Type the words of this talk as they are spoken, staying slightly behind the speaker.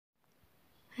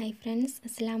Hi friends,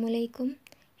 അസ്സലാമു അലൈക്കും.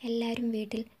 എല്ലാവരും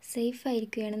വീട്ടിൽ സേഫ്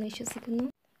ആയിരിക്കുകയാണെന്ന് വിശ്വസിക്കുന്നു.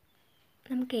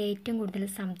 നമുക്ക് ഏറ്റവും കൂടുതൽ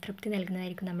സംതൃപ്തി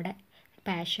നൽകുന്നതായിരിക്കും നമ്മുടെ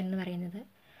പാഷൻ എന്ന് പറയുന്നത്.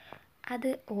 അത്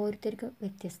ഓരോരുത്തർക്കും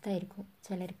വ്യത്യസ്തമായിരിക്കും.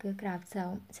 ചിലർക്ക് ക്രാഫ്റ്റ്സ്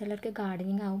ആവും, ചിലർക്ക്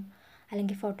ഗാർഡനിങ് ആവും,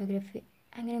 അല്ലെങ്കിൽ ഫോട്ടോഗ്രാഫി,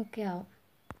 അങ്ങനെയൊക്കെ ആവും.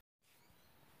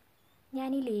 ഞാൻ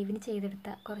ഈ ലീവിന്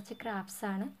ചെയ്തെടുത്ത കുറച്ച്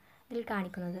ക്രാഫ്റ്റ്സാണ് ഇതിൽ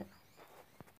കാണിക്കുന്നത്.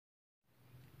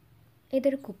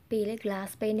 ഇതൊരു കുപ്പിയിൽ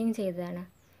ഗ്ലാസ് പെയിൻറ്റിങ് ചെയ്തതാണ്.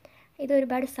 ഇത്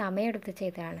ഒരുപാട് സമയമെടുത്ത്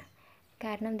ചെയ്തതാണ്.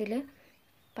 കാരണം ഇതിൽ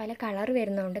പല കളർ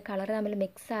വരുന്നതുകൊണ്ട് കളർ തമ്മിൽ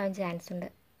മിക്സ് ആവാൻ ചാൻസ് ഉണ്ട്.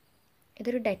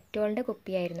 ഇതൊരു ഡെറ്റോളിൻ്റെ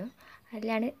കുപ്പിയായിരുന്നു,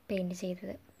 അതിലാണ് പെയിൻറ്റ്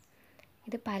ചെയ്തത്.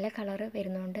 ഇത് പല കളർ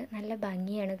വരുന്നതുകൊണ്ട് നല്ല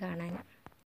ഭംഗിയാണ് കാണാൻ.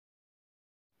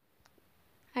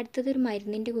 അടുത്തതൊരു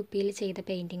മരുന്നിൻ്റെ കുപ്പിയിൽ ചെയ്ത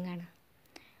പെയിൻറ്റിംഗ് ആണ്.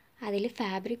 അതിൽ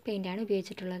ഫാബ്രിക് പെയിൻ്റാണ്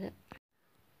ഉപയോഗിച്ചിട്ടുള്ളത്.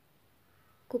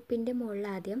 കുപ്പിൻ്റെ മുകളിൽ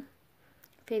ആദ്യം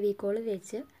ഫെവിക്കോൾ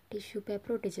വെച്ച് ടിഷ്യൂ പേപ്പർ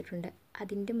ഒട്ടിച്ചിട്ടുണ്ട്.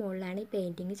 അതിൻ്റെ മുകളിലാണ് ഈ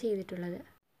പെയിൻറ്റിങ് ചെയ്തിട്ടുള്ളത്.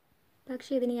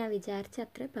 പക്ഷേ ഇതിന് ഞാൻ വിചാരിച്ച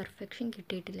അത്ര പെർഫെക്ഷൻ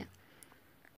കിട്ടിയിട്ടില്ല.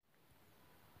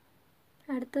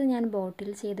 അടുത്തത് ഞാൻ ബോട്ടിൽ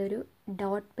ചെയ്തൊരു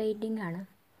ഡോട്ട് പെയിൻറ്റിംഗ് ആണ്.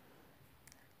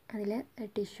 അതിൽ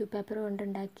ടിഷ്യൂ പേപ്പർ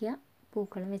കൊണ്ടുണ്ടാക്കിയ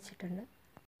പൂക്കളും വെച്ചിട്ടുണ്ട്.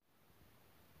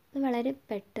 ഇത് വളരെ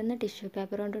പെട്ടെന്ന് ടിഷ്യൂ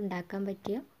പേപ്പർ കൊണ്ട് ഉണ്ടാക്കാൻ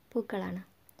പറ്റിയ പൂക്കളാണ്.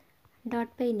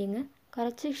 ഡോട്ട് പെയിൻറ്റിങ്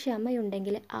കുറച്ച്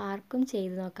ക്ഷമയുണ്ടെങ്കിൽ ആർക്കും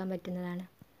ചെയ്തു നോക്കാൻ പറ്റുന്നതാണ്.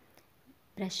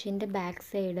 ബ്രഷിൻ്റെ ബാക്ക്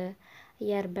സൈഡ്,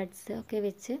 ഇയർബഡ്സ് ഒക്കെ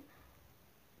വെച്ച്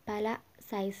പല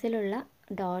സൈസിലുള്ള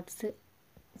ഡോട്ട്സ്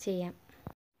ചെയ്യാം.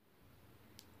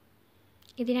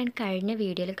 ഇത് ഞാൻ കഴിഞ്ഞ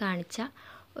വീഡിയോയിൽ കാണിച്ച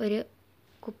ഒരു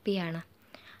കുപ്പിയാണ്.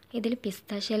 ഇതിൽ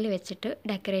പിസ്താഷ്യൽ വെച്ചിട്ട്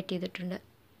ഡെക്കറേറ്റ് ചെയ്തിട്ടുണ്ട്.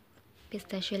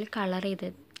 പിസ്താഷ്യൽ കളർ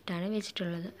ചെയ്തിട്ടാണ്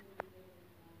വെച്ചിട്ടുള്ളത്.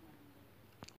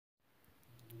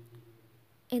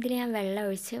 ഇതിൽ ഞാൻ വെള്ളം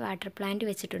ഒഴിച്ച് വാട്ടർ പ്ലാന്റ്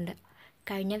വെച്ചിട്ടുണ്ട്.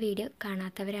 കഴിഞ്ഞ വീഡിയോ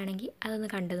കാണാത്തവരാണെങ്കിൽ അതൊന്ന്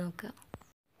കണ്ടു നോക്കുക.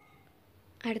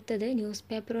 അടുത്തത് ന്യൂസ്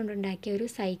പേപ്പർ കൊണ്ടുണ്ടാക്കിയ ഒരു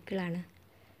സൈക്കിളാണ്.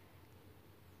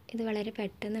 ഇത് വളരെ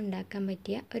പെട്ടെന്ന് ഉണ്ടാക്കാൻ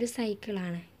പറ്റിയ ഒരു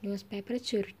സൈക്കിളാണ്. ന്യൂസ് പേപ്പർ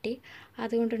ചുരുട്ടി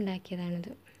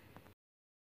അതുകൊണ്ടുണ്ടാക്കിയതാണിത്.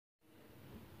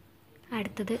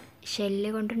 അടുത്തത്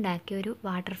ഷെല്ല് കൊണ്ടുണ്ടാക്കിയ ഒരു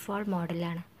വാട്ടർഫാൾ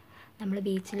മോഡലാണ്. നമ്മൾ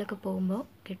ബീച്ചിലൊക്കെ പോകുമ്പോൾ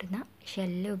കിട്ടുന്ന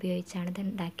ഷെല്ല് ഉപയോഗിച്ചാണ് ഇത്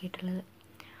ഉണ്ടാക്കിയിട്ടുള്ളത്.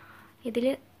 ഇതിൽ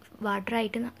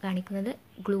വാട്ടറായിട്ട് കാണിക്കുന്നത്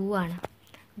ഗ്ലൂ ആണ്.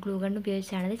 ഗ്ലൂ ഗൺ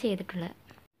ഉപയോഗിച്ചാണ് ഇത് ചെയ്തിട്ടുള്ളത്.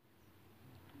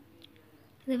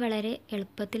 ഇത് വളരെ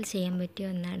എളുപ്പത്തിൽ ചെയ്യാൻ പറ്റിയ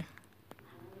ഒന്നാണ്.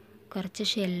 കുറച്ച്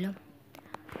ഷെല്ലും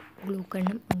ഗ്ലൂ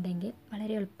ഗണ്ണും ഉണ്ടെങ്കിൽ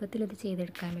വളരെ എളുപ്പത്തിൽ ഇത്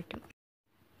ചെയ്തെടുക്കാൻ പറ്റും.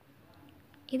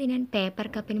 ഇത് ഞാൻ പേപ്പർ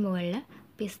കപ്പിന് മുകളിൽ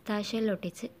പിസ്താഷ്യൽ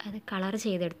ഒട്ടിച്ച് അത് കളർ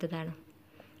ചെയ്തെടുത്തതാണ്.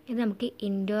 ഇത് നമുക്ക്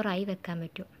ഇൻഡോറായി വെക്കാൻ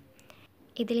പറ്റും.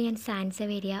 ഇതിൽ ഞാൻ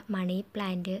സാൻസവേരിയ, മണി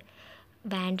പ്ലാന്റ്,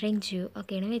 വാൻഡറിങ് ജൂ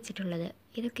ഒക്കെയാണ് വെച്ചിട്ടുള്ളത്.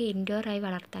 ഇതൊക്കെ ഇൻഡോറായി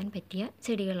വളർത്താൻ പറ്റിയ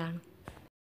ചെടികളാണ്.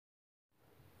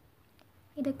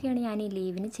 ഇതൊക്കെയാണ് ഞാൻ ഈ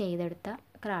ലീവിന് ചെയ്തെടുത്ത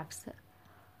ക്രാഫ്റ്റ്സ്.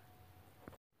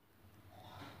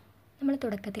 നമ്മൾ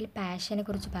തുടക്കത്തിൽ പാഷനെ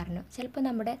കുറിച്ച് പറഞ്ഞു. ചിലപ്പോൾ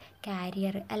നമ്മുടെ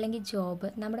കാരിയർ അല്ലെങ്കിൽ ജോബ്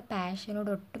നമ്മുടെ പാഷനോട്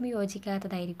ഒട്ടും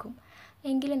യോജിക്കാത്തതായിരിക്കും.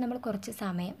 എങ്കിലും നമ്മൾ കുറച്ച്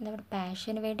സമയം നമ്മുടെ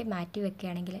പാഷന് വേണ്ടി മാറ്റി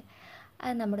വയ്ക്കുകയാണെങ്കിൽ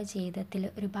അത് നമ്മുടെ ജീവിതത്തിൽ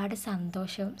ഒരുപാട്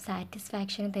സന്തോഷവും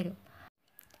സാറ്റിസ്ഫാക്ഷനും തരും.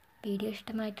 വീഡിയോ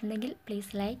ഇഷ്ടമായിട്ടുണ്ടെങ്കിൽ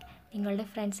പ്ലീസ് ലൈക്ക്. നിങ്ങളുടെ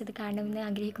ഫ്രണ്ട്സ് ഇത് കാണണമെന്ന്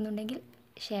ആഗ്രഹിക്കുന്നുണ്ടെങ്കിൽ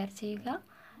ഷെയർ ചെയ്യുക,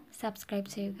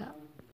 സബ്സ്ക്രൈബ് ചെയ്യുക.